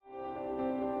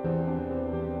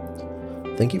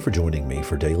Thank you for joining me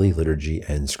for Daily Liturgy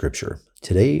and Scripture.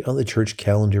 Today on the church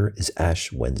calendar is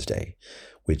Ash Wednesday,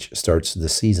 which starts the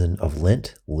season of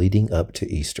Lent leading up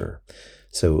to Easter.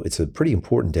 So it's a pretty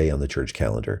important day on the church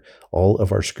calendar. All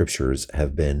of our scriptures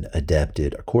have been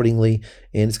adapted accordingly,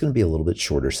 and it's going to be a little bit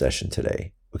shorter session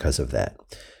today because of that.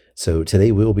 So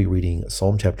today we'll be reading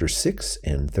Psalm chapter 6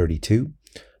 and 32,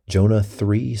 Jonah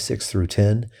 3, 6 through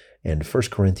 10, and 1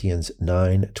 Corinthians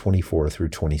 9, 24 through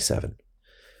 27.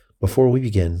 Before we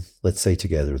begin, let's say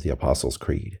together the Apostles'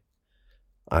 Creed.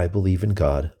 I believe in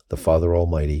God, the Father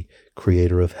Almighty,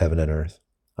 creator of heaven and earth.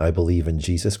 I believe in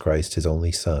Jesus Christ, his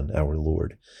only Son, our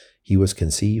Lord. He was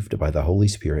conceived by the Holy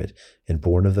Spirit and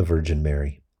born of the Virgin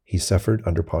Mary. He suffered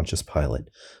under Pontius Pilate,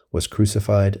 was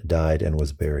crucified, died, and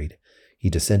was buried. He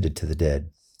descended to the dead.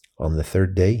 On the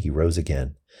third day he rose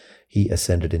again. He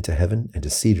ascended into heaven and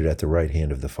is seated at the right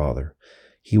hand of the Father.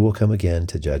 He will come again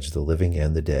to judge the living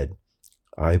and the dead.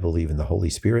 I believe in the Holy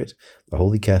Spirit, the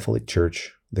Holy Catholic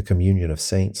Church, the communion of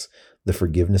saints, the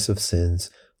forgiveness of sins,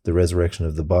 the resurrection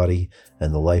of the body,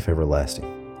 and the life everlasting.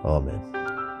 Amen.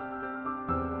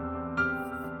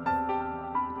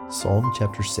 Psalm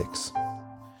chapter 6.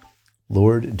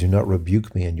 Lord, do not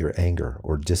rebuke me in your anger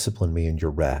or discipline me in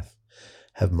your wrath.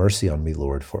 Have mercy on me,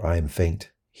 Lord, for I am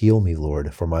faint. Heal me,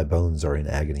 Lord, for my bones are in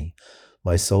agony.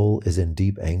 My soul is in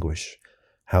deep anguish.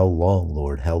 How long,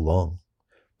 Lord, how long?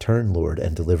 Turn, Lord,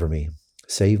 and deliver me.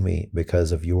 Save me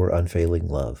because of your unfailing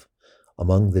love.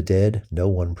 Among the dead, no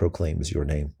one proclaims your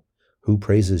name. Who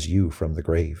praises you from the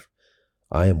grave?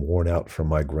 I am worn out from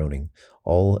my groaning.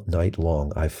 All night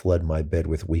long I flood my bed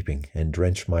with weeping and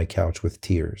drench my couch with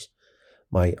tears.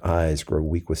 My eyes grow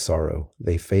weak with sorrow.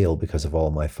 They fail because of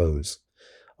all my foes.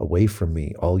 Away from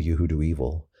me, all you who do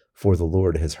evil, for the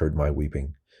Lord has heard my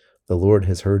weeping. The Lord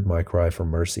has heard my cry for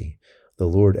mercy. The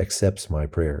Lord accepts my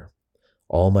prayer.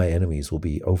 All my enemies will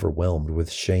be overwhelmed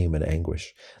with shame and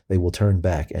anguish. They will turn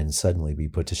back and suddenly be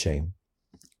put to shame.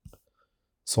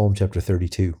 Psalm chapter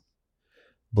 32.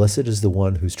 Blessed is the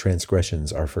one whose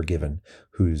transgressions are forgiven,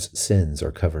 whose sins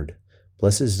are covered.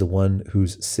 Blessed is the one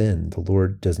whose sin the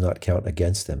Lord does not count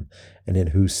against them, and in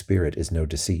whose spirit is no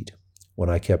deceit. When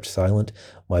I kept silent,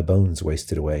 my bones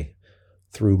wasted away,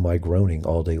 through my groaning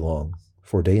all day long.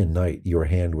 For day and night your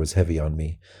hand was heavy on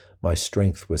me. My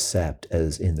strength was sapped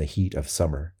as in the heat of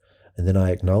summer. And then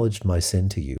I acknowledged my sin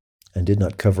to you, and did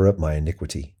not cover up my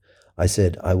iniquity. I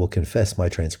said, I will confess my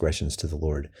transgressions to the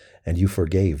Lord, and you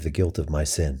forgave the guilt of my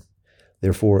sin.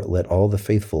 Therefore let all the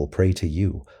faithful pray to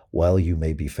you, while you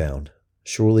may be found.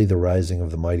 Surely the rising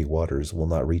of the mighty waters will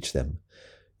not reach them.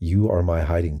 You are my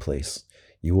hiding place.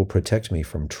 You will protect me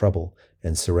from trouble,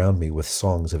 and surround me with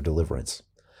songs of deliverance.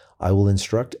 I will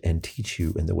instruct and teach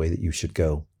you in the way that you should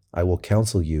go. I will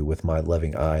counsel you with my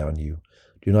loving eye on you.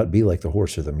 Do not be like the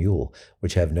horse or the mule,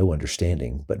 which have no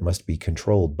understanding, but must be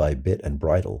controlled by bit and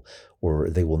bridle, or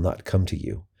they will not come to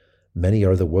you. Many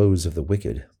are the woes of the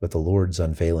wicked, but the Lord's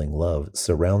unfailing love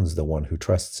surrounds the one who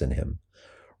trusts in him.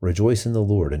 Rejoice in the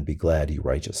Lord and be glad, ye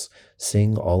righteous.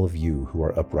 Sing, all of you who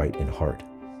are upright in heart.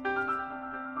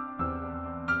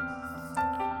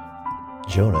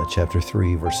 Jonah chapter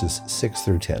 3, verses 6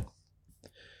 through 10.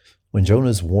 When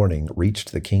Jonah's warning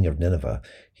reached the king of Nineveh,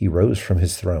 he rose from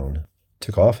his throne,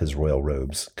 took off his royal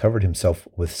robes, covered himself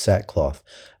with sackcloth,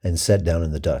 and sat down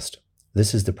in the dust.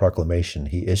 This is the proclamation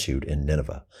he issued in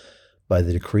Nineveh. By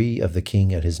the decree of the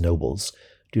king and his nobles,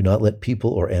 do not let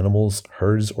people or animals,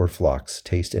 herds or flocks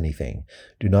taste anything.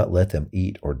 Do not let them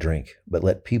eat or drink, but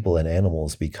let people and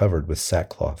animals be covered with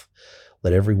sackcloth.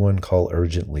 Let everyone call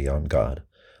urgently on God.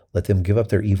 Let them give up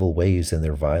their evil ways and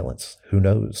their violence. Who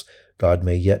knows? God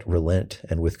may yet relent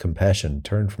and with compassion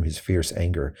turn from his fierce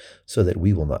anger so that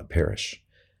we will not perish.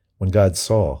 When God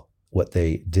saw what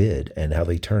they did and how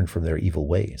they turned from their evil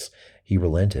ways, he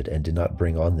relented and did not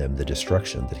bring on them the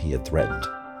destruction that he had threatened.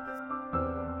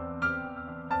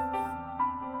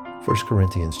 1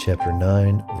 Corinthians chapter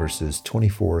 9, verses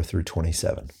 24 through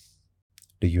 27.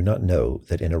 Do you not know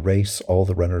that in a race all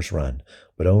the runners run,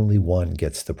 but only one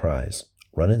gets the prize?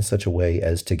 Run in such a way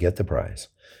as to get the prize.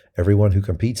 Everyone who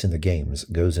competes in the games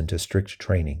goes into strict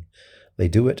training. They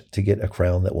do it to get a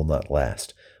crown that will not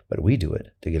last, but we do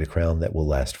it to get a crown that will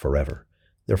last forever.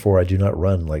 Therefore I do not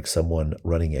run like someone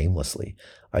running aimlessly.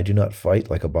 I do not fight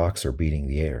like a boxer beating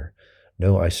the air.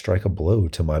 No, I strike a blow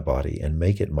to my body and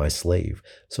make it my slave,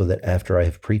 so that after I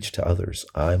have preached to others,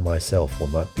 I myself will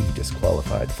not be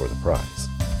disqualified for the prize.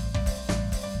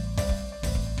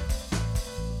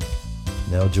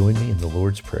 Now join me in the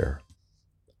Lord's Prayer.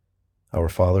 Our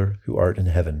Father, who art in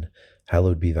heaven,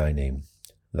 hallowed be thy name.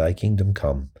 Thy kingdom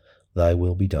come, thy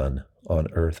will be done, on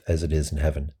earth as it is in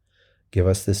heaven. Give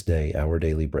us this day our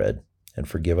daily bread, and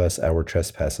forgive us our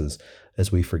trespasses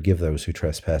as we forgive those who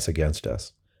trespass against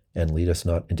us. And lead us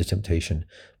not into temptation,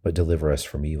 but deliver us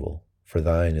from evil. For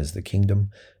thine is the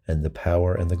kingdom, and the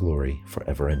power, and the glory,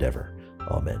 forever and ever.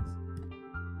 Amen.